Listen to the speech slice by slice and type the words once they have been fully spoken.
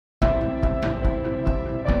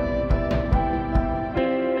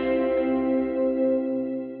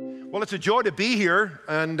Well, it's a joy to be here,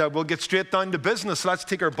 and we'll get straight down to business. Let's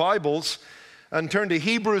take our Bibles and turn to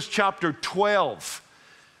Hebrews chapter 12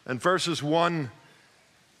 and verses 1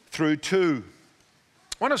 through 2.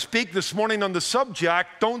 I want to speak this morning on the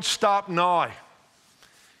subject, don't stop now.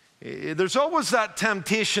 There's always that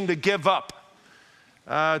temptation to give up,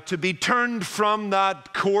 to be turned from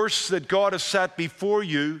that course that God has set before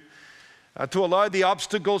you, to allow the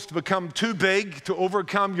obstacles to become too big, to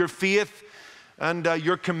overcome your faith and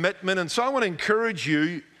your commitment. And so I want to encourage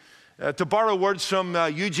you, to borrow words from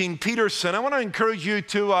Eugene Peterson, I want to encourage you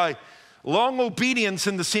to long obedience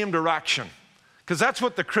in the same direction, because that's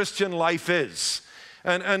what the Christian life is.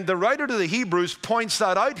 And the writer to the Hebrews points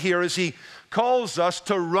that out here as he calls us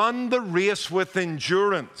to run the race with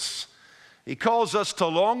endurance. He calls us to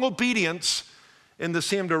long obedience in the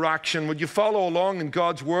same direction. Would you follow along in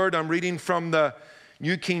God's Word? I'm reading from the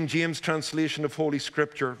New King James translation of Holy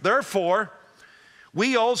Scripture. Therefore,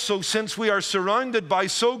 we also, since we are surrounded by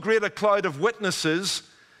so great a cloud of witnesses,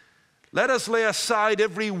 let us lay aside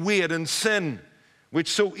every weight and sin which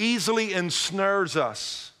so easily ensnares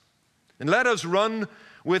us. And let us run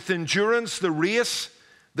with endurance the race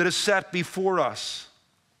that is set before us,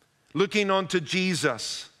 looking unto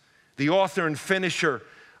Jesus, the author and finisher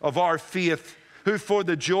of our faith, who for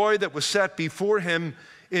the joy that was set before him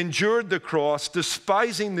endured the cross,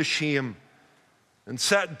 despising the shame, and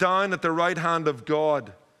sat down at the right hand of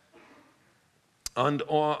God and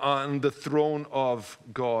on the throne of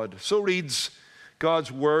God. So reads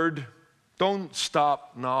God's Word. Don't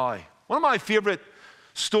stop now. One of my favorite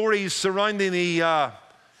stories surrounding the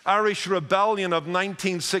Irish Rebellion of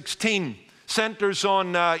 1916 centers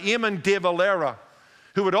on Eamon de Valera,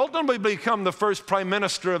 who would ultimately become the first Prime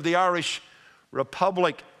Minister of the Irish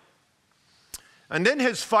Republic. And in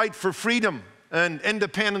his fight for freedom and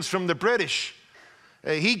independence from the British,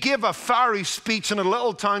 he gave a fiery speech in a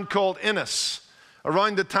little town called Innis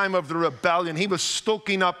around the time of the rebellion. He was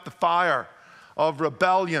stoking up the fire of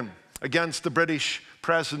rebellion against the British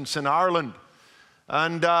presence in Ireland.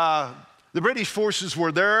 And the British forces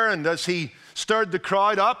were there, and as he stirred the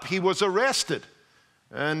crowd up, he was arrested.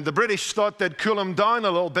 And the British thought they'd cool him down a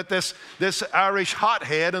little bit, this Irish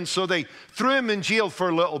hothead, and so they threw him in jail for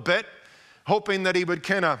a little bit, hoping that he would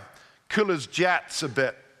kind of cool his jets a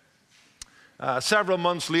bit. Several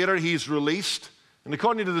months later, he's released. And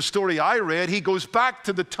according to the story I read, he goes back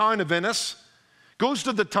to the town of Innis, goes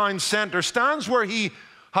to the town centre, stands where he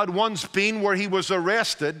had once been, where he was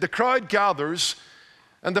arrested. The crowd gathers,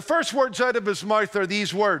 and the first words out of his mouth are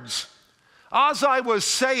these words: "As I was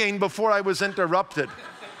saying before I was interrupted."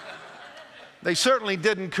 They certainly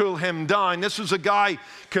didn't cool him down. This was a guy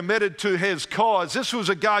committed to his cause. This was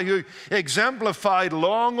a guy who exemplified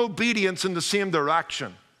long obedience in the same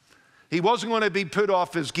direction. He wasn't going to be put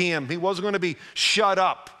off his game. He wasn't going to be shut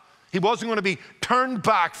up. He wasn't going to be turned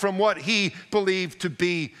back from what he believed to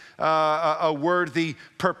be a worthy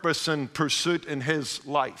purpose and pursuit in his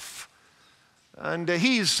life. And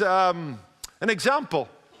he's an example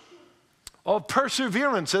of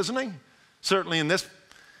perseverance, isn't he? Certainly in this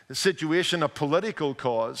situation, a political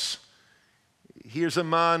cause. Here's a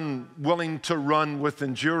man willing to run with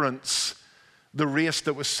endurance the race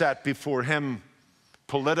that was set before him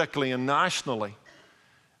politically and nationally.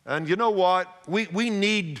 And you know what? We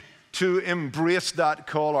need to embrace that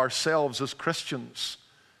call ourselves as Christians.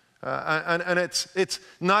 And it's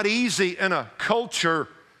not easy in a culture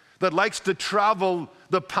that likes to travel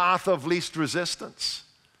the path of least resistance.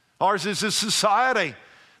 Ours is a society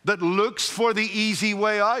that looks for the easy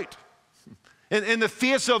way out. In the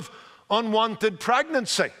face of unwanted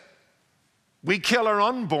pregnancy, we kill our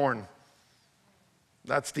unborn.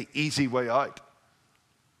 That's the easy way out.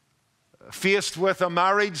 Faced with a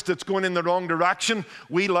marriage that's going in the wrong direction,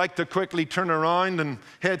 we like to quickly turn around and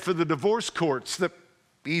head for the divorce courts, the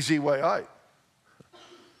easy way out.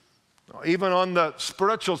 Even on the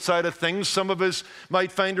spiritual side of things, some of us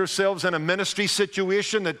might find ourselves in a ministry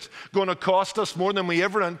situation that's going to cost us more than we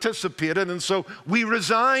ever anticipated, and so we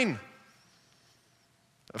resign.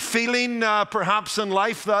 Feeling perhaps in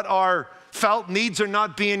life that our felt needs are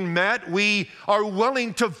not being met, we are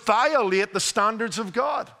willing to violate the standards of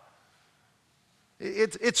God.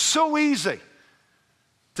 It's so easy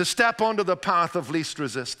to step onto the path of least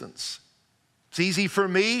resistance. It's easy for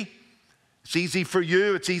me. It's easy for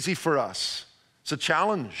you. It's easy for us. It's a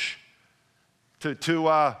challenge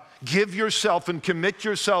to give yourself and commit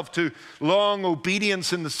yourself to long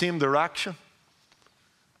obedience in the same direction.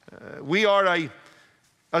 We are,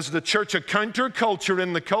 as the church, a counterculture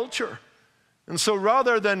in the culture. And so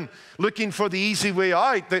rather than looking for the easy way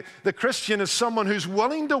out, the Christian is someone who's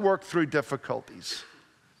willing to work through difficulties.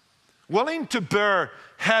 willing to bear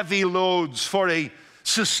heavy loads for a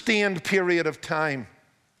sustained period of time,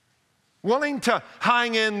 willing to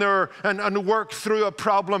hang in there and work through a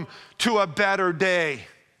problem to a better day.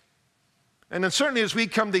 And then certainly as we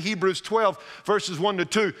come to Hebrews 12, verses 1 to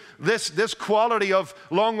 2, this quality of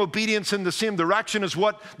long obedience in the same direction is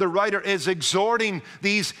what the writer is exhorting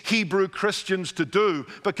these Hebrew Christians to do,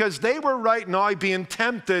 because they were right now being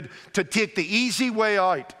tempted to take the easy way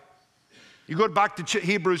out. You go back to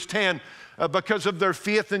Hebrews 10, because of their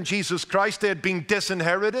faith in Jesus Christ, they had been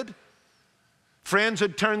disinherited. Friends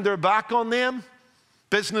had turned their back on them.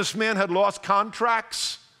 Businessmen had lost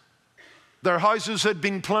contracts. Their houses had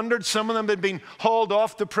been plundered. Some of them had been hauled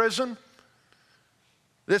off to prison.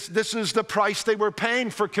 This is the price they were paying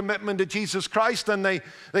for commitment to Jesus Christ. And they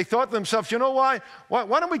thought to themselves, you know why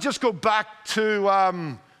don't we just go back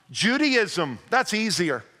to Judaism? That's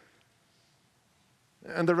easier.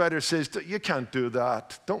 And the writer says, you can't do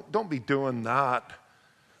that. Don't be doing that.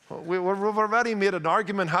 We've already made an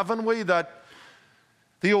argument, haven't we, that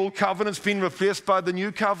the old covenant's been replaced by the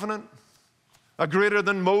new covenant. A greater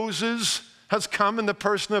than Moses has come in the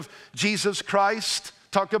person of Jesus Christ.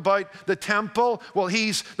 Talk about the temple. Well,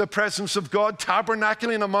 he's the presence of God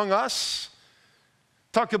tabernacling among us.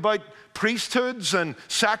 Talk about priesthoods and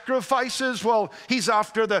sacrifices. Well, he's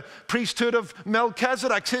after the priesthood of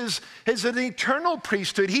Melchizedek. His an eternal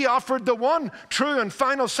priesthood. He offered the one true and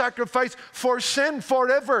final sacrifice for sin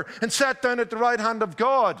forever and sat down at the right hand of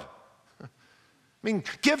God. I mean,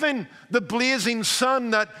 given the blazing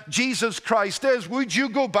sun that Jesus Christ is, would you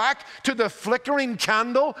go back to the flickering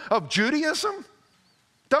candle of Judaism?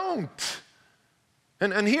 Don't.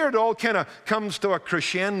 And here it all kind of comes to a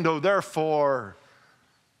crescendo. Therefore,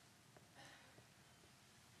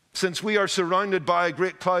 since we are surrounded by a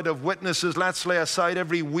great cloud of witnesses, let's lay aside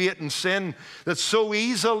every weight and sin that so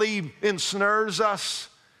easily ensnares us.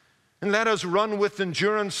 And let us run with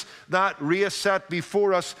endurance that race set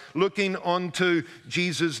before us, looking unto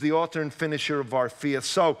Jesus, the author and finisher of our faith.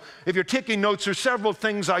 So, if you're taking notes, there's several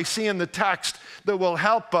things I see in the text that will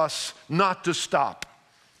help us not to stop,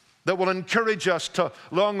 that will encourage us to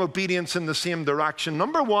long obedience in the same direction.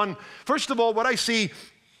 Number one, first of all, what I see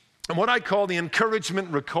and what I call the encouragement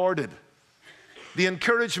recorded. The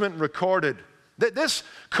encouragement recorded. That this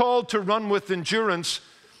call to run with endurance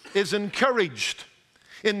is encouraged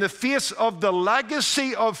in the face of the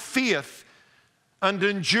legacy of faith and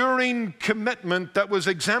enduring commitment that was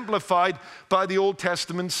exemplified by the Old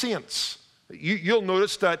Testament saints. You'll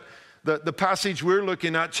notice that the passage we're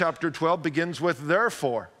looking at, chapter 12, begins with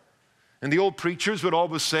therefore. And the old preachers would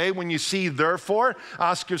always say, when you see therefore,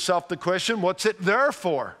 ask yourself the question, what's it there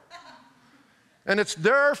for? And it's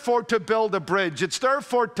therefore to build a bridge. It's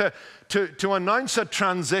therefore to announce a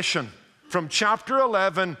transition from chapter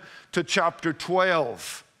 11 to chapter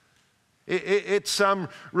 12. It's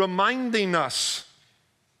reminding us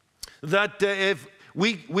that if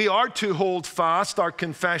we are to hold fast our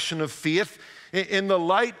confession of faith in the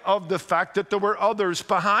light of the fact that there were others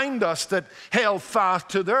behind us that held fast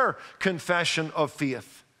to their confession of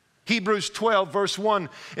faith. Hebrews 12, verse 1,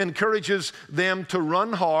 encourages them to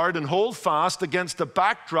run hard and hold fast against the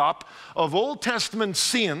backdrop of Old Testament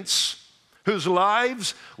saints whose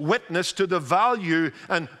lives witness to the value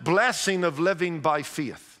and blessing of living by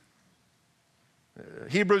faith.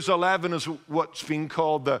 Hebrews 11 is what's been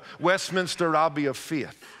called the Westminster Abbey of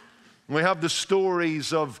faith. We have the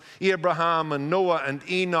stories of Abraham and Noah and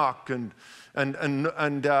Enoch and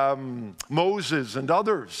Moses and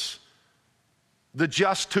others, the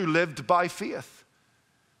just who lived by faith.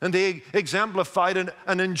 And they exemplified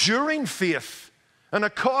an enduring faith and a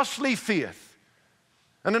costly faith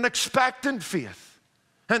and an expectant faith.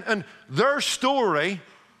 And their story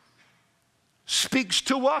speaks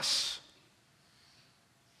to us.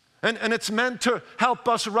 And it's meant to help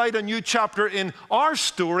us write a new chapter in our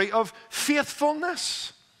story of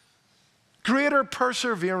faithfulness, greater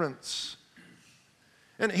perseverance.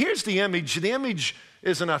 And here's the image. The image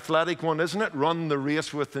is an athletic one, isn't it? Run the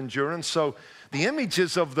race with endurance. So the image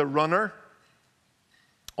is of the runner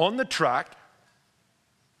on the track,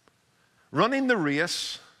 running the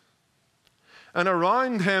race, and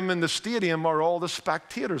around him in the stadium are all the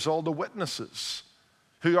spectators, all the witnesses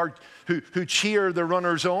who cheer the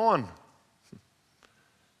runners on.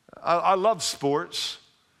 I love sports.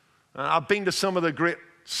 I've been to some of the great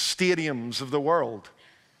stadiums of the world.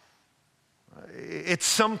 It's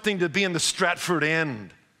something to be in the Stratford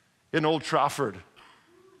End in Old Trafford,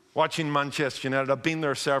 watching Manchester United. I've been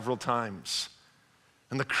there several times.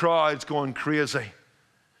 And the crowd's going crazy,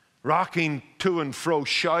 rocking to and fro,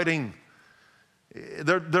 shouting.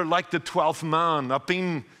 They're like the 12th man. I've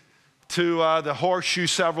been to the Horseshoe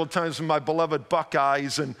several times with my beloved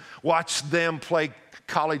Buckeyes and watched them play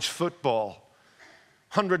college football.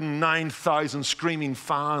 109,000 screaming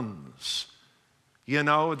fans. You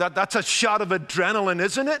know, that's a shot of adrenaline,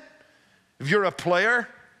 isn't it? If you're a player.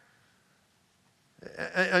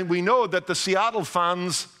 And we know that the Seattle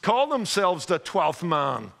fans call themselves the 12th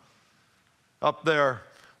man up there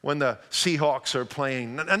when the Seahawks are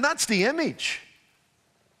playing. And that's the image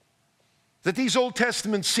that these Old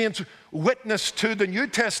Testament saints witness to the New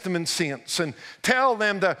Testament saints and tell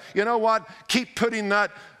them that, you know what, keep putting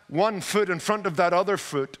that one foot in front of that other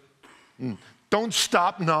foot. Don't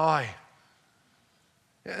stop now.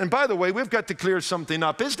 And by the way, we've got to clear something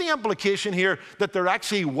up. Is the implication here that they're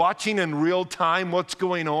actually watching in real time what's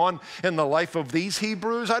going on in the life of these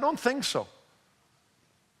Hebrews? I don't think so.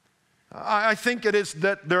 I think it is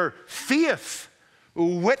that their faith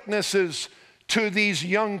witnesses to these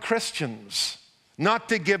young Christians not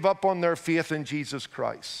to give up on their faith in Jesus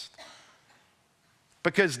Christ.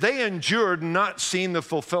 Because they endured not seeing the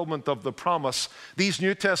fulfillment of the promise. These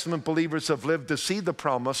New Testament believers have lived to see the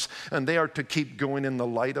promise, and they are to keep going in the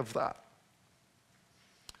light of that.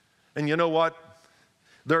 And you know what?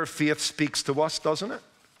 Their faith speaks to us, doesn't it?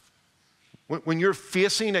 When you're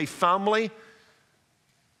facing a family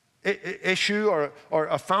issue or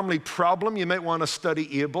a family problem, you might want to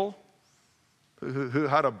study Abel, who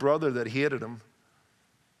had a brother that hated him.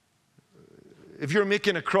 If you're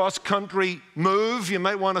making a cross-country move, you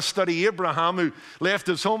might want to study Abraham, who left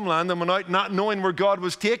his homeland and went out not knowing where God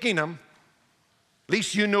was taking him. At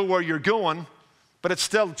least you know where you're going, but it's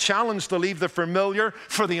still a challenge to leave the familiar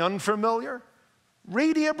for the unfamiliar.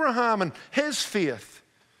 Read Abraham and his faith.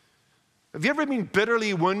 Have you ever been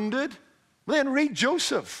bitterly wounded? Well, then read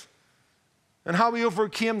Joseph and how he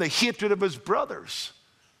overcame the hatred of his brothers.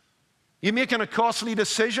 You making a costly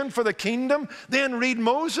decision for the kingdom? Then read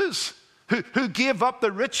Moses, who gave up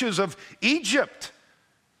the riches of Egypt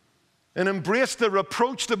and embraced the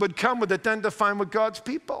reproach that would come with identifying with God's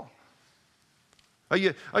people. Are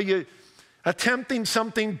you attempting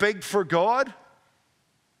something big for God?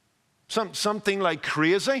 Something like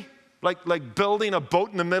crazy? Like building a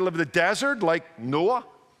boat in the middle of the desert like Noah?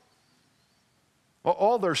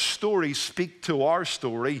 All their stories speak to our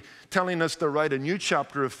story, telling us to write a new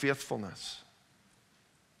chapter of faithfulness.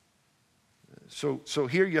 So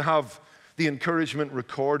here you have the encouragement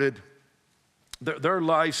recorded. Their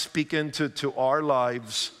lives speak into our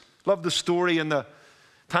lives. Love the story in the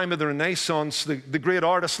time of the Renaissance. The great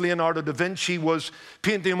artist Leonardo da Vinci was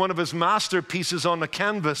painting one of his masterpieces on a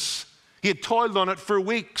canvas. He had toiled on it for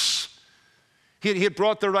weeks. He had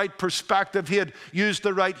brought the right perspective. He had used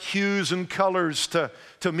the right hues and colors to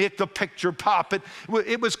make the picture pop.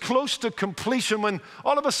 It was close to completion when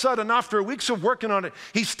all of a sudden, after weeks of working on it,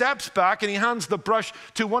 he steps back and he hands the brush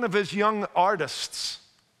to one of his young artists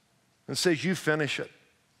and says, "You finish it."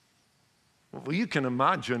 Well, you can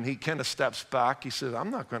imagine he kind of steps back. He says, "I'm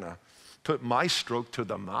not going to put my stroke to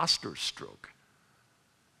the master's stroke."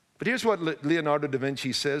 But here's what Leonardo da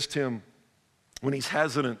Vinci says to him when he's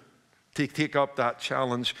hesitant to take up that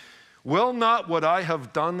challenge. "Will not what I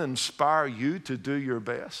have done inspire you to do your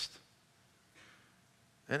best?"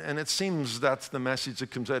 And it seems that's the message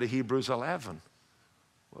that comes out of Hebrews 11.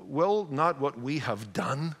 Will not what we have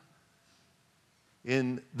done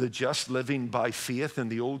in the just living by faith in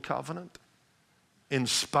the old covenant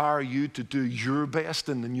inspire you to do your best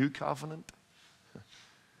in the new covenant?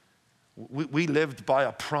 We lived by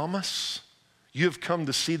a promise. You've come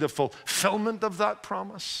to see the fulfillment of that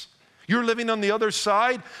promise. You're living on the other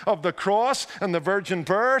side of the cross and the virgin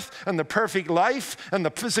birth and the perfect life and the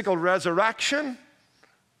physical resurrection.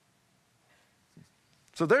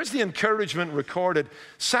 So there's the encouragement recorded.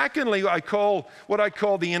 Secondly, what I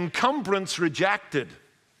call the encumbrance rejected.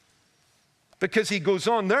 Because he goes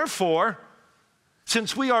on, "Therefore,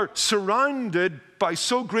 since we are surrounded by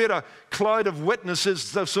so great a cloud of witnesses,"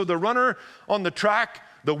 so the runner on the track,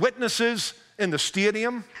 the witnesses in the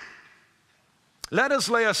stadium, "let us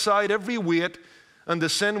lay aside every weight and the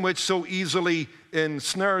sin which so easily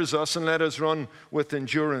ensnares us, and let us run with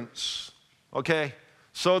endurance." Okay?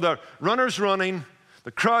 So the runner's running,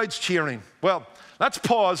 the crowd's cheering. Well, let's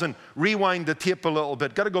pause and rewind the tape a little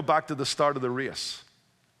bit. Got to go back to the start of the race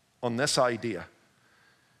on this idea.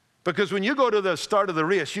 Because when you go to the start of the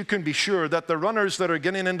race, you can be sure that the runners that are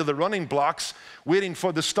getting into the running blocks, waiting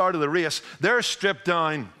for the start of the race, they're stripped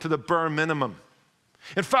down to the bare minimum.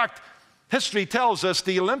 In fact, history tells us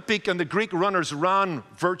the Olympic and the Greek runners ran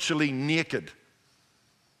virtually naked.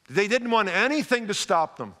 They didn't want anything to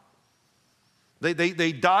stop them.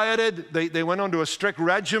 They dieted, they went onto a strict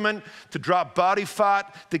regimen to drop body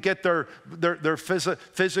fat, to get their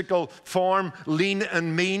physical form lean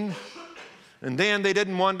and mean. And then they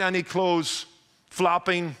didn't want any clothes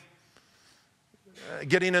flopping,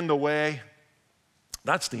 getting in the way.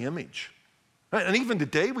 That's the image. And even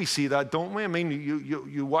today we see that, don't we? I mean,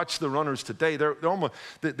 you watch the runners today, they're almost,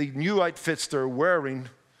 the new outfits they're wearing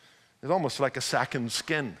is almost like a second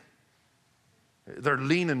skin. They're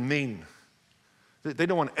lean and mean. They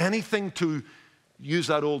don't want anything to, use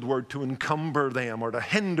that old word, to encumber them or to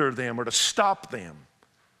hinder them or to stop them.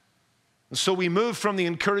 And so we move from the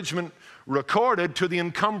encouragement recorded to the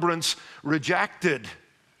encumbrance rejected.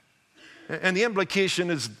 And the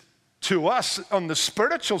implication is to us on the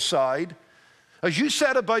spiritual side, as you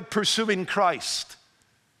set about pursuing Christ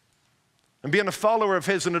and being a follower of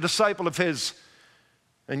His and a disciple of His,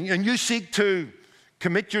 and you seek to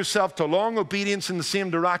commit yourself to long obedience in the same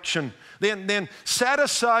direction, then set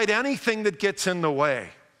aside anything that gets in the way,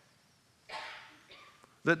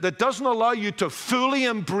 that doesn't allow you to fully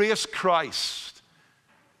embrace Christ,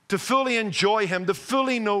 to fully enjoy Him, to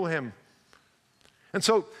fully know Him. And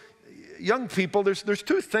so, young people, there's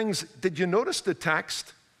two things. Did you notice the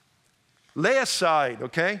text? Lay aside,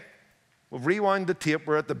 okay? We'll rewind the tape.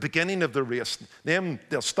 We're at the beginning of the race. Then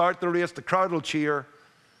they'll start the race. The crowd will cheer.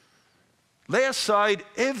 Lay aside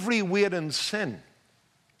every weight and sin.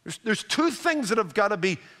 There's two things that have got to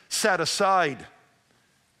be set aside.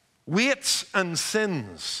 Weights and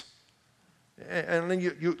sins. And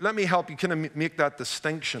then let me help you kind of make that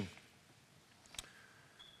distinction.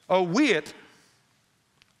 A weight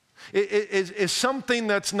is something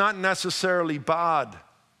that's not necessarily bad,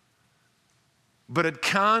 but it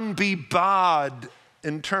can be bad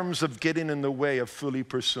in terms of getting in the way of fully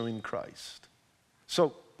pursuing Christ.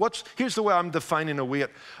 So here's the way I'm defining a weight.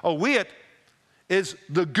 A weight is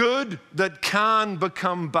the good that can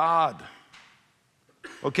become bad.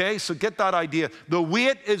 Okay, so get that idea. The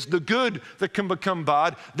weight is the good that can become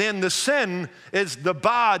bad. Then the sin is the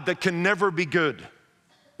bad that can never be good.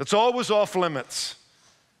 It's always off limits.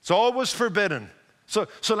 It's always forbidden. So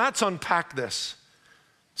let's unpack this.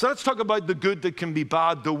 So let's talk about the good that can be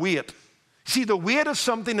bad, the weight. See, the weight is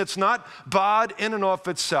something that's not bad in and of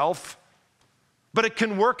itself, but it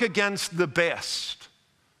can work against the best.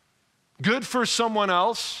 Good for someone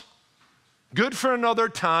else, good for another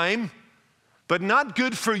time, but not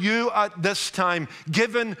good for you at this time,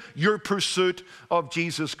 given your pursuit of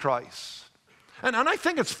Jesus Christ. And I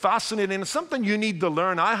think it's fascinating. It's something you need to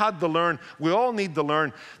learn. I had to learn. We all need to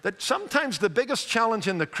learn that sometimes the biggest challenge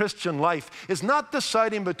in the Christian life is not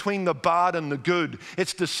deciding between the bad and the good.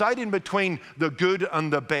 It's deciding between the good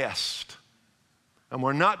and the best. And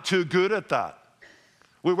we're not too good at that.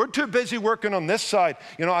 We're too busy working on this side.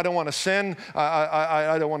 You know, I don't want to sin.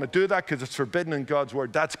 I don't want to do that because it's forbidden in God's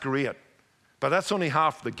word. That's great. But that's only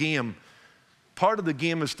half the game. Part of the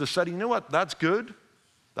game is deciding, you know what, that's good.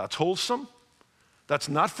 That's wholesome. That's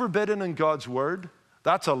not forbidden in God's word.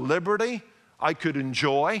 That's a liberty I could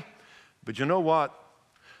enjoy. But you know what?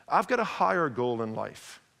 I've got a higher goal in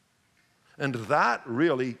life. And that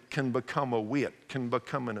really can become a weight, can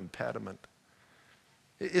become an impediment.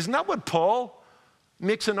 Isn't that what Paul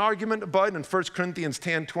makes an argument about in 1 Corinthians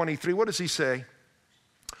 10:23? What does he say?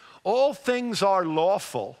 All things are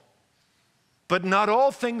lawful, but not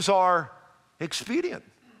all things are expedient.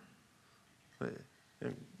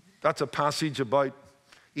 That's a passage about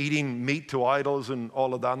eating meat to idols and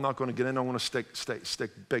all of that. I'm not going to get in. I want to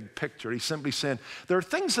stick big picture. He's simply saying, there are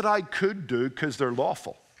things that I could do because they're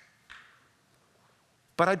lawful.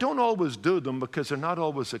 But I don't always do them because they're not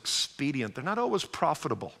always expedient. They're not always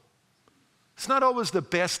profitable. It's not always the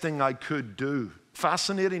best thing I could do.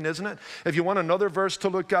 Fascinating, isn't it? If you want another verse to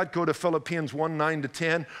look at, go to Philippians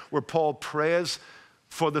 1:9-10, where Paul prays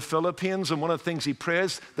for the Philippians, and one of the things he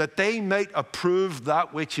prays, that they might approve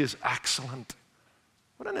that which is excellent.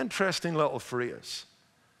 What an interesting little phrase.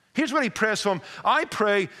 Here's what he prays for them. I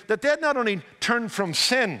pray that they'd not only turn from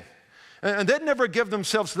sin, and they'd never give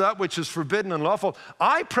themselves to that which is forbidden and lawful.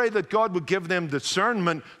 I pray that God would give them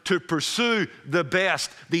discernment to pursue the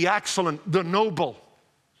best, the excellent, the noble.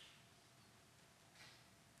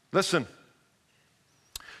 Listen,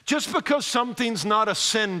 just because something's not a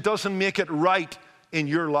sin doesn't make it right in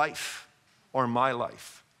your life or my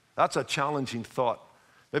life. That's a challenging thought.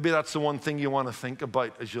 Maybe that's the one thing you want to think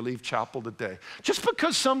about as you leave chapel today. Just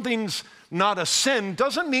because something's not a sin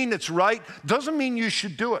doesn't mean it's right, doesn't mean you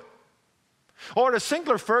should do it. Or as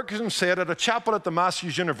Sinclair Ferguson said at a chapel at the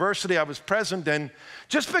Masters University I was present in,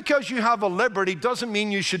 just because you have a liberty doesn't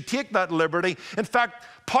mean you should take that liberty. In fact,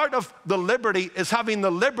 part of the liberty is having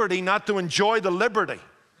the liberty not to enjoy the liberty.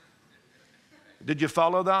 Did you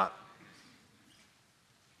follow that?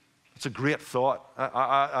 It's a great thought.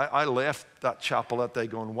 I left that chapel that day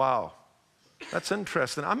going, wow, that's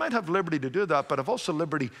interesting. I might have liberty to do that, but I've also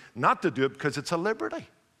liberty not to do it because it's a liberty.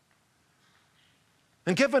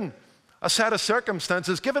 And given a set of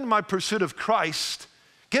circumstances, given my pursuit of Christ,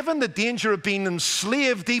 given the danger of being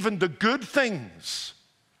enslaved even to good things,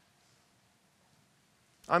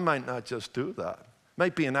 I might not just do that. It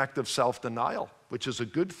might be an act of self-denial, which is a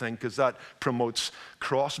good thing because that promotes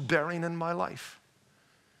cross-bearing in my life.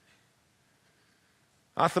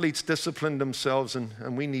 Athletes discipline themselves,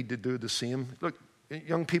 and we need to do the same. Look,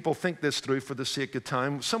 young people, think this through for the sake of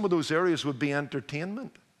time. Some of those areas would be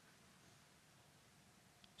entertainment.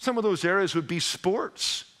 Some of those areas would be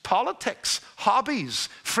sports, politics, hobbies,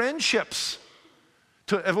 friendships.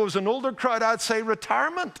 If it was an older crowd, I'd say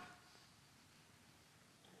retirement.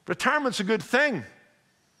 Retirement's a good thing,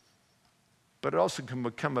 but it also can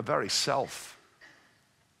become a very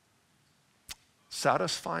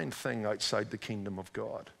satisfying thing outside the kingdom of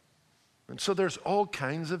God. And so there's all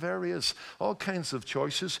kinds of areas, all kinds of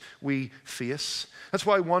choices we face. That's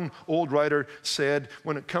why one old writer said,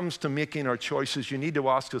 when it comes to making our choices, you need to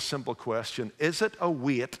ask a simple question. Is it a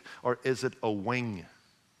weight or is it a wing?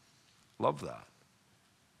 Love that.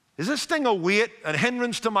 Is this thing a weight, a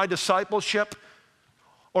hindrance to my discipleship?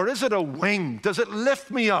 Or is it a wing? Does it lift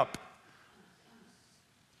me up?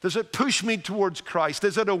 Does it push me towards Christ?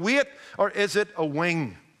 Is it a weight or is it a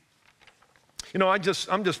wing? You know, I'm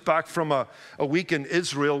just back from a week in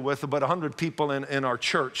Israel with about 100 people in our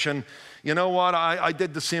church. And you know what? I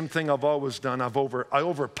did the same thing I've always done. I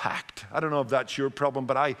overpacked. I don't know if that's your problem,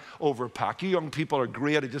 but I overpack. You young people are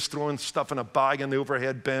great at just throwing stuff in a bag in the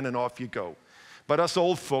overhead bin and off you go. But us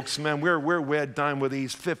old folks, man, we're weighed down with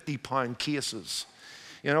these 50-pound cases.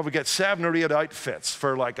 You know, we get 7 or 8 outfits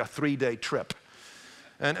for like a 3-day trip.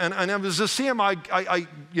 And it was the same. I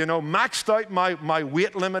maxed out my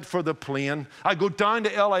weight limit for the plane. I go down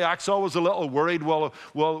to LAX, always a little worried,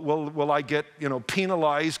 will I get,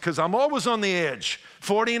 penalized? Because I'm always on the edge.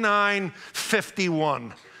 49,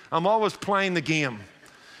 51. I'm always playing the game.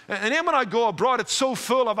 And then when I go abroad, it's so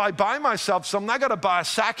full if I buy myself something, I got to buy a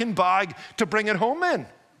sacking bag to bring it home in.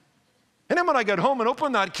 And then when I get home and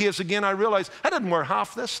open that case again, I realize I didn't wear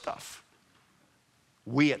half this stuff.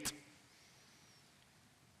 Weight.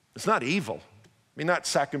 It's not evil. I mean, that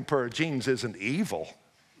second pair of jeans isn't evil,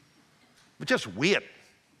 but just weight.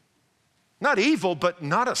 Not evil, but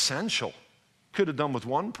not essential. Could have done with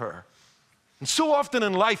one pair. And so often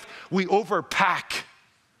in life, we overpack.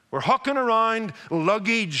 We're hucking around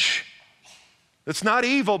luggage. It's not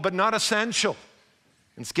evil, but not essential.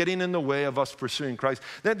 It's getting in the way of us pursuing Christ.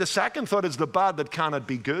 Then the second thought is the bad that cannot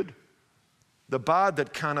be good. The bad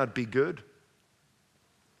that cannot be good.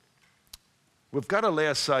 We've got to lay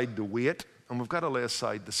aside the weight, and we've got to lay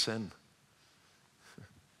aside the sin.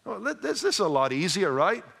 This is a lot easier,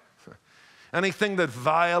 right? Anything that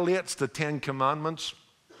violates the 10 Commandments,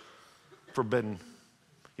 forbidden.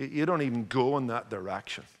 You don't even go in that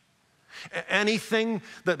direction. Anything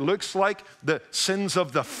that looks like the sins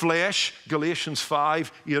of the flesh, Galatians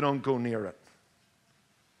 5, you don't go near it.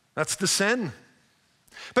 That's the sin.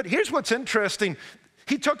 But here's what's interesting.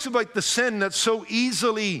 He talks about the sin that so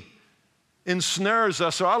easily ensnares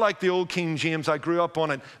us, or I like the old King James, I grew up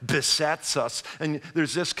on it, besets us. And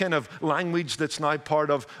there's this kind of language that's now part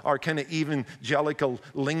of our kind of evangelical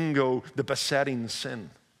lingo, the besetting sin.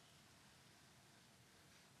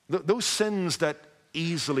 Those sins that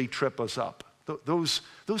easily trip us up, those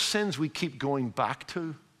sins we keep going back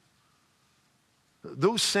to,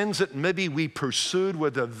 those sins that maybe we pursued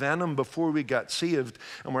with a venom before we got saved,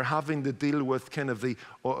 and we're having to deal with kind of the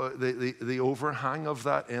overhang of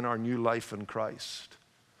that in our new life in Christ.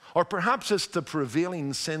 Or perhaps it's the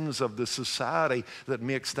prevailing sins of the society that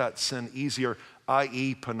makes that sin easier,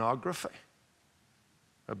 i.e. pornography.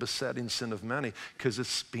 A besetting sin of many, because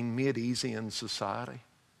it's been made easy in society.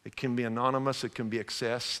 It can be anonymous, it can be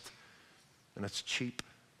accessed, and it's cheap.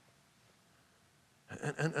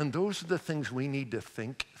 And those are the things we need to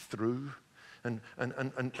think through and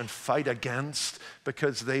fight against,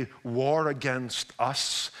 because they war against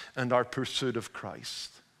us and our pursuit of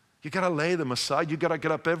Christ. You got to lay them aside. You got to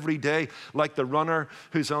get up every day like the runner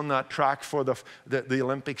who's on that track for the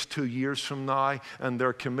Olympics 2 years from now, and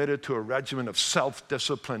they're committed to a regimen of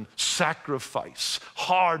self-discipline, sacrifice,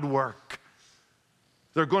 hard work.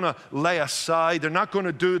 They're going to lay aside. They're not going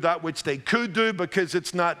to do that which they could do because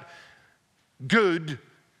it's not good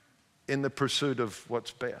in the pursuit of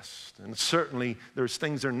what's best. And certainly there's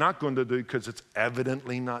things they're not going to do because it's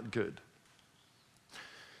evidently not good.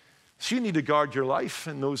 So you need to guard your life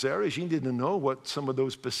in those areas. You need to know what some of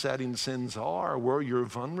those besetting sins are, where you're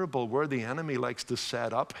vulnerable, where the enemy likes to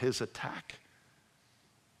set up his attack.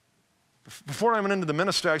 Before I went into the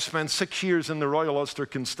ministry, I spent 6 years in the Royal Ulster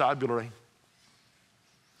Constabulary.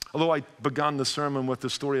 Although I began the sermon with the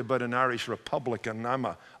story about an Irish Republican, I'm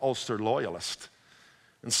an Ulster loyalist.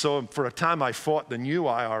 And so for a time I fought the new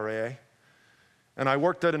IRA. And I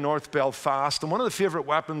worked out in North Belfast, and one of the favorite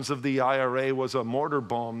weapons of the IRA was a mortar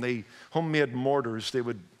bomb. They homemade mortars. They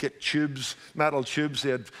would get tubes, metal tubes,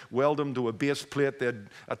 they'd weld them to a base plate, they'd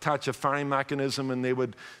attach a firing mechanism, and they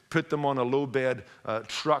would put them on a low bed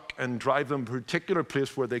truck and drive them to a particular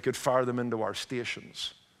place where they could fire them into our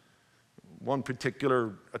stations. One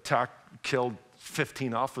particular attack killed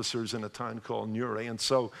 15 officers in a town called Newry. And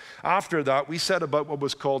so after that, we set about what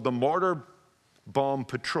was called the Mortar Bomb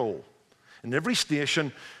Patrol. In every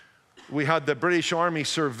station, we had the British Army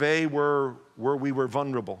survey where we were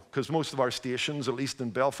vulnerable, because most of our stations, at least in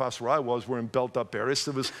Belfast where I was, were in built-up areas.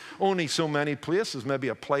 There was only so many places, maybe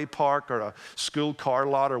a play park or a school car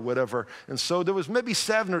lot or whatever. And so there was maybe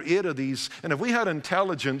 7 or 8 of these. And if we had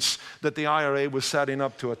intelligence that the IRA was setting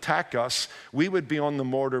up to attack us, we would be on the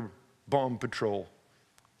mortar bomb patrol.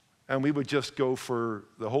 And we would just go for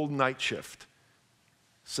the whole night shift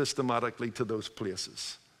systematically to those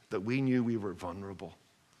places that we knew we were vulnerable,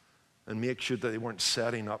 and make sure that they weren't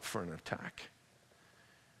setting up for an attack.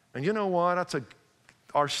 And you know what?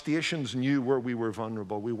 Our stations knew where we were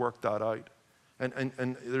vulnerable. We worked that out.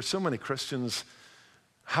 And there's so many Christians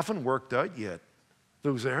haven't worked out yet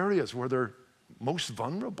those areas where they're most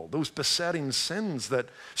vulnerable, those besetting sins that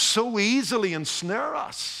so easily ensnare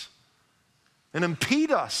us and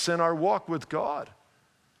impede us in our walk with God.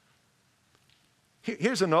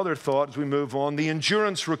 Here's another thought as we move on. The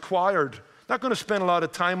endurance required. Not going to spend a lot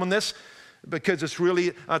of time on this because it's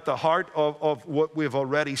really at the heart of what we've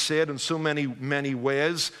already said in so many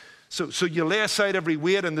ways. So you lay aside every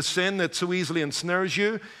weight and the sin that so easily ensnares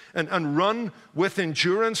you and run with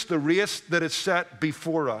endurance the race that is set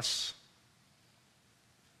before us.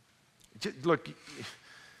 Look,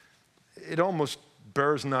 it almost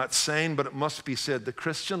bears not saying, but it must be said, the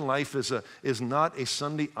Christian life is not a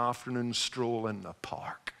Sunday afternoon stroll in the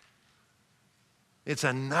park. It's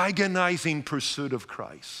an agonizing pursuit of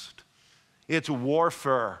Christ. It's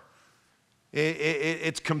warfare.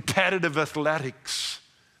 It's competitive athletics.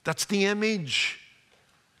 That's the image.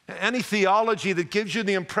 Any theology that gives you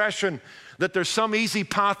the impression that there's some easy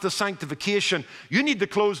path to sanctification, you need to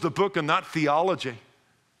close the book on that theology.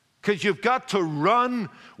 Because you've got to run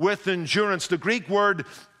with endurance. The Greek word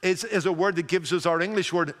is a word that gives us our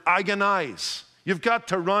English word, agonize. You've got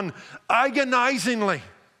to run agonizingly.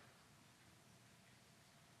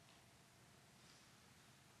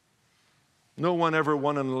 No one ever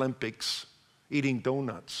won an Olympics eating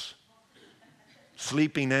donuts,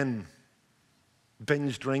 sleeping in,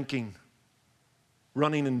 binge drinking,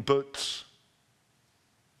 running in boots.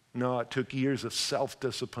 No, it took years of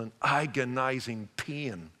self-discipline, agonizing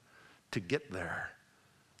pain to get there,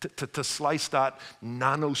 to slice that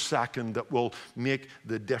nanosecond that will make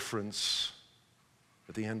the difference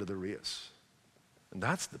at the end of the race. And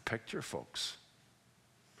that's the picture, folks.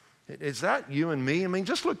 Is that you and me? I mean,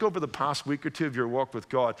 just look over the past week or two of your walk with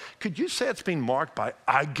God. Could you say it's been marked by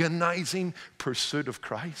agonizing pursuit of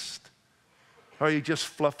Christ? Or are you just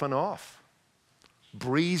fluffing off,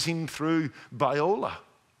 breezing through Biola?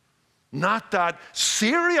 Not that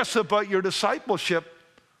serious about your discipleship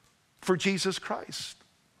for Jesus Christ.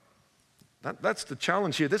 That's the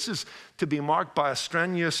challenge here. This is to be marked by a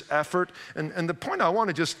strenuous effort. And the point I want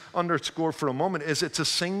to just underscore for a moment is it's a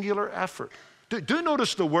singular effort. Do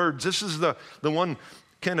notice the words. This is the one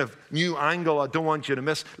kind of new angle I don't want you to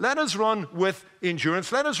miss. Let us run with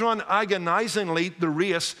endurance. Let us run agonizingly the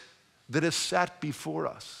race that is set before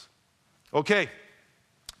us. Okay,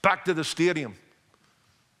 back to the stadium.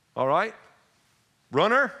 All right?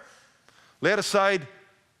 Runner, lay aside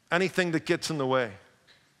anything that gets in the way.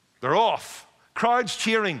 They're off. Crowds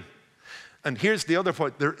cheering. And here's the other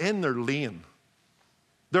point. They're in their lane.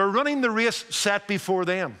 They're running the race set before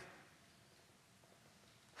them.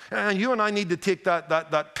 And you and I need to take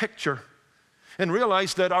that picture and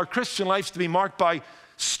realize that our Christian life is to be marked by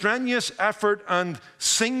strenuous effort and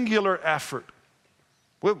singular effort.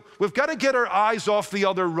 We've got to get our eyes off the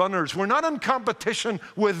other runners. We're not in competition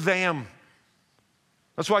with them.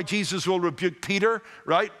 That's why Jesus will rebuke Peter,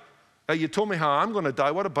 right? You told me how I'm going to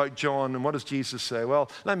die. What about John? And what does Jesus say?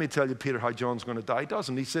 Well, let me tell you, Peter, how John's going to die. He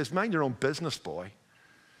doesn't. He says, mind your own business, boy.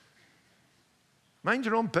 Mind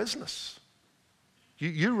your own business.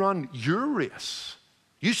 You run your race.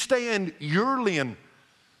 You stay in your lane.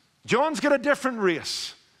 John's got a different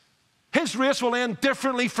race. His race will end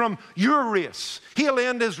differently from your race. He'll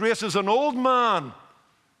end his race as an old man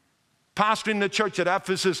pastoring the church at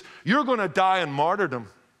Ephesus. You're going to die in martyrdom.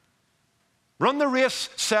 Run the race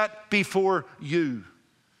set before you.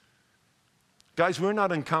 Guys, we're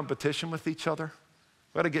not in competition with each other.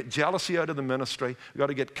 We've got to get jealousy out of the ministry. We've got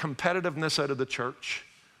to get competitiveness out of the church.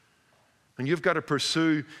 And you've got to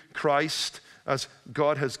pursue Christ as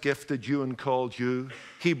God has gifted you and called you.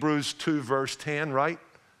 Hebrews 2 verse 10, right?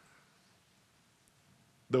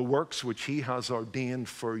 The works which he has ordained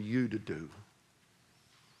for you to do.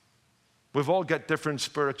 We've all got different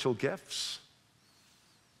spiritual gifts.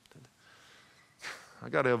 I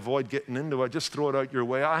got to avoid getting into it. Just throw it out your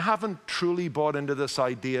way. I haven't truly bought into this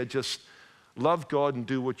idea, just love God and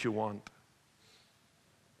do what you want.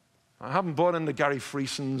 I haven't bought into Gary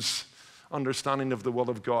Frieson's understanding of the will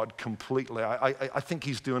of God completely. I think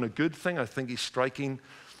he's doing a good thing. I think he's striking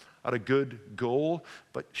at a good goal.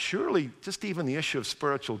 But surely just even the issue of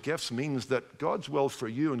spiritual gifts means that God's will for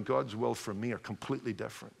you and God's will for me are completely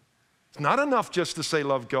different. It's not enough just to say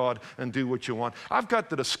love God and do what you want. I've got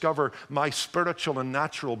to discover my spiritual and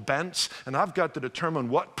natural bents, and I've got to determine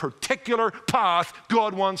what particular path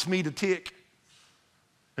God wants me to take.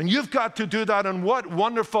 And you've got to do that, and what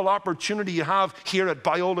wonderful opportunity you have here at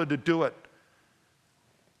Biola to do it.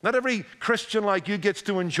 Not every Christian like you gets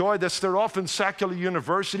to enjoy this. They're often secular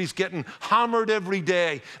universities getting hammered every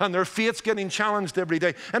day, and their faith's getting challenged every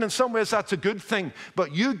day. And in some ways, that's a good thing.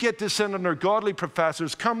 But you get to sit under godly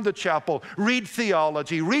professors, come to chapel, read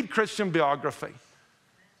theology, read Christian biography.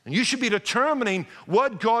 And you should be determining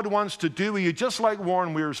what God wants to do with you, just like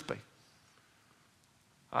Warren Wiersbe.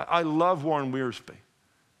 I love Warren Wiersbe.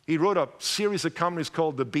 He wrote a series of comedies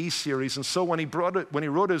called the B Series, and so when he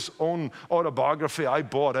wrote his own autobiography, I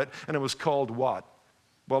bought it, and it was called what?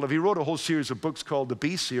 Well, if he wrote a whole series of books called the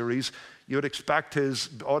B Series, you would expect his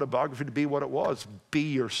autobiography to be what it was: be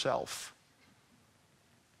yourself.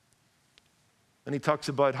 And he talks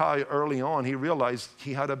about how early on he realized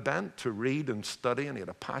he had a bent to read and study, and he had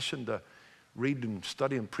a passion to read and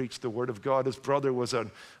study and preach the Word of God. His brother was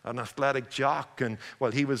an athletic jock, and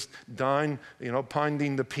while he was down,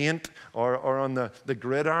 pounding the paint or on the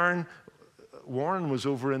gridiron, Warren was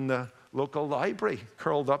over in the local library,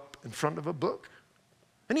 curled up in front of a book.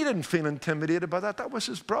 And he didn't feel intimidated by that. That was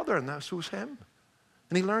his brother, and that was him.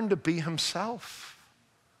 And he learned to be himself.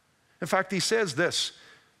 In fact, he says this,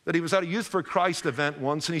 that he was at a Youth for Christ event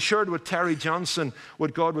once, and he shared with Terry Johnson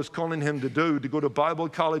what God was calling him to do, to go to Bible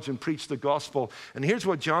college and preach the gospel. And here's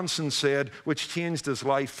what Johnson said, which changed his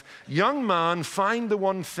life. Young man, find the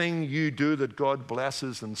one thing you do that God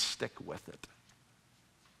blesses and stick with it.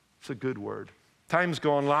 It's a good word. Time's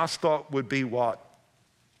gone. Last thought would be what?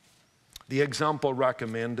 The example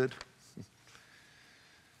recommended.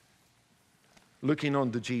 Looking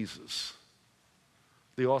unto Jesus,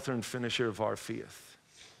 the author and finisher of our faith.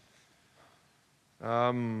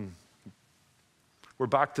 We're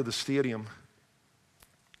back to the stadium.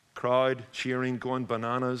 Crowd cheering, going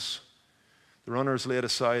bananas. The runners laid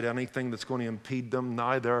aside anything that's going to impede them.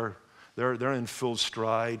 Now they're in full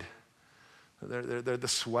stride. They're the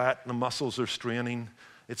sweat and the muscles are straining.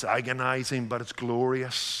 It's agonizing, but it's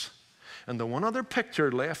glorious. And the one other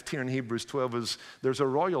picture left here in Hebrews 12 is there's a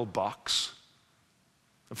royal box.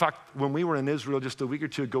 In fact, when we were in Israel just a week or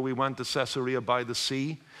two ago, we went to Caesarea by the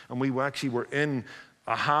sea, and we actually were in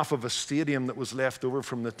a half of a stadium that was left over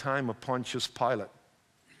from the time of Pontius Pilate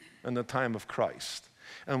and the time of Christ.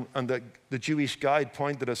 And the Jewish guide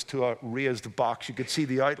pointed us to a raised box. You could see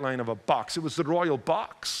the outline of a box. It was the royal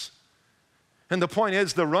box. And the point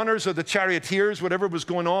is, the runners or the charioteers, whatever was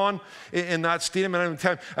going on in that stadium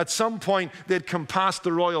at some point, they'd come past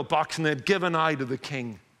the royal box and they'd give an eye to the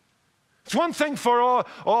king. It's one thing for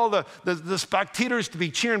all the spectators to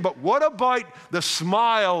be cheering, but what about the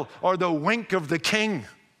smile or the wink of the king?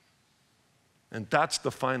 And that's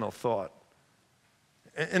the final thought.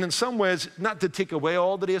 And in some ways, not to take away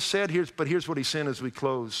all that he has said, but here's what he's saying as we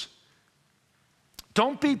close.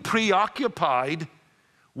 Don't be preoccupied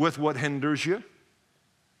with what hinders you.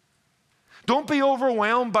 Don't be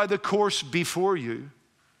overwhelmed by the course before you.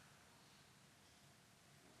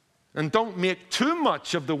 And don't make too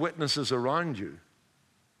much of the witnesses around you.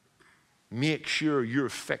 Make sure you're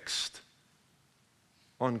fixed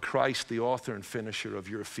on Christ, the author and finisher of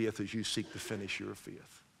your faith, as you seek to finish your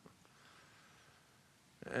faith.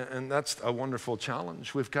 And that's a wonderful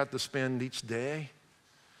challenge. We've got to spend each day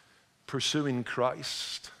pursuing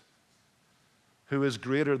Christ, who is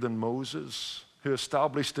greater than Moses, who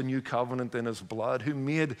established the new covenant in his blood, who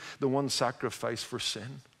made the one sacrifice for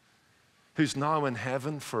sin, who's now in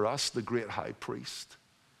heaven for us, the great high priest.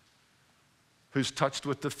 who's touched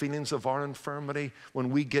with the feelings of our infirmity. When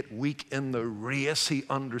we get weak in the race, he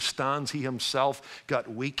understands. He himself got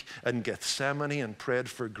weak in Gethsemane and prayed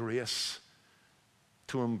for grace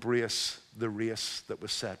to embrace the race that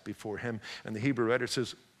was set before him. And the Hebrew writer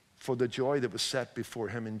says, for the joy that was set before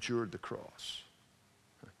him, endured the cross.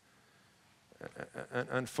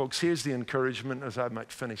 And folks, here's the encouragement as I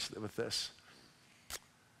might finish with this.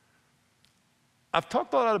 I've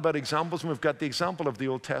talked a lot about examples, and we've got the example of the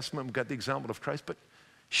Old Testament, we've got the example of Christ, but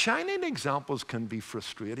shining examples can be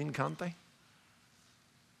frustrating, can't they?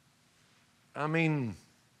 I mean,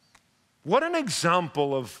 what an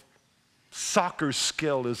example of soccer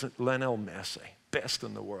skill is Lionel Messi, best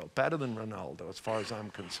in the world, better than Ronaldo as far as I'm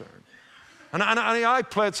concerned. And I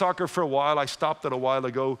played soccer for a while. I stopped it a while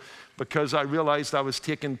ago because I realized I was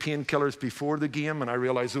taking painkillers before the game, and I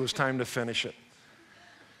realized it was time to finish it.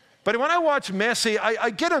 But when I watch Messi,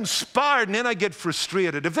 I get inspired and then I get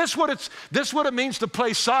frustrated. If this is what it means to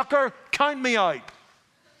play soccer, count me out.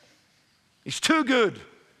 He's too good.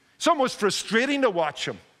 It's almost frustrating to watch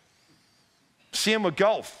him. Same with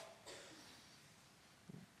golf.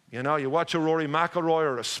 You know, you watch a Rory McIlroy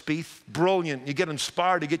or a Spieth, brilliant. You get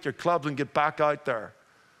inspired to get your clubs and get back out there.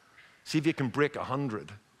 See if you can break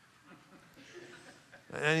 100.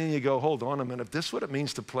 And then you go, hold on a minute, if this is what it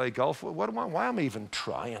means to play golf, why am I even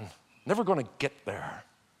trying? Never going to get there.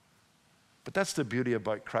 But that's the beauty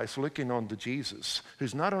about Christ, looking on to Jesus,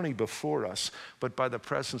 who's not only before us, but by the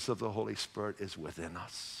presence of the Holy Spirit is within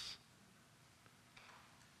us.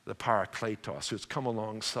 The Parakletos, who's come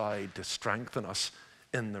alongside to strengthen us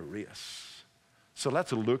in the race. So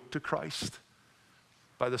let's look to Christ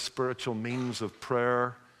by the spiritual means of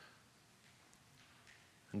prayer,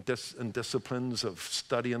 and disciplines of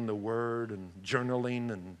studying the Word and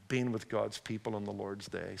journaling and being with God's people on the Lord's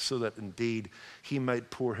day, so that indeed he might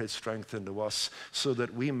pour his strength into us, so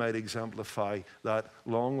that we might exemplify that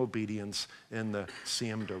long obedience in the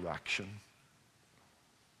same direction.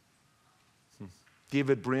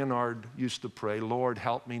 David Brainerd used to pray, Lord,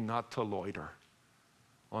 help me not to loiter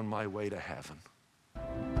on my way to heaven.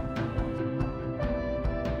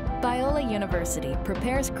 Biola University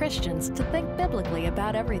prepares Christians to think biblically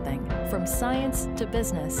about everything, from science to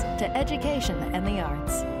business to education and the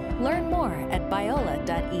arts. Learn more at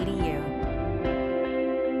biola.edu.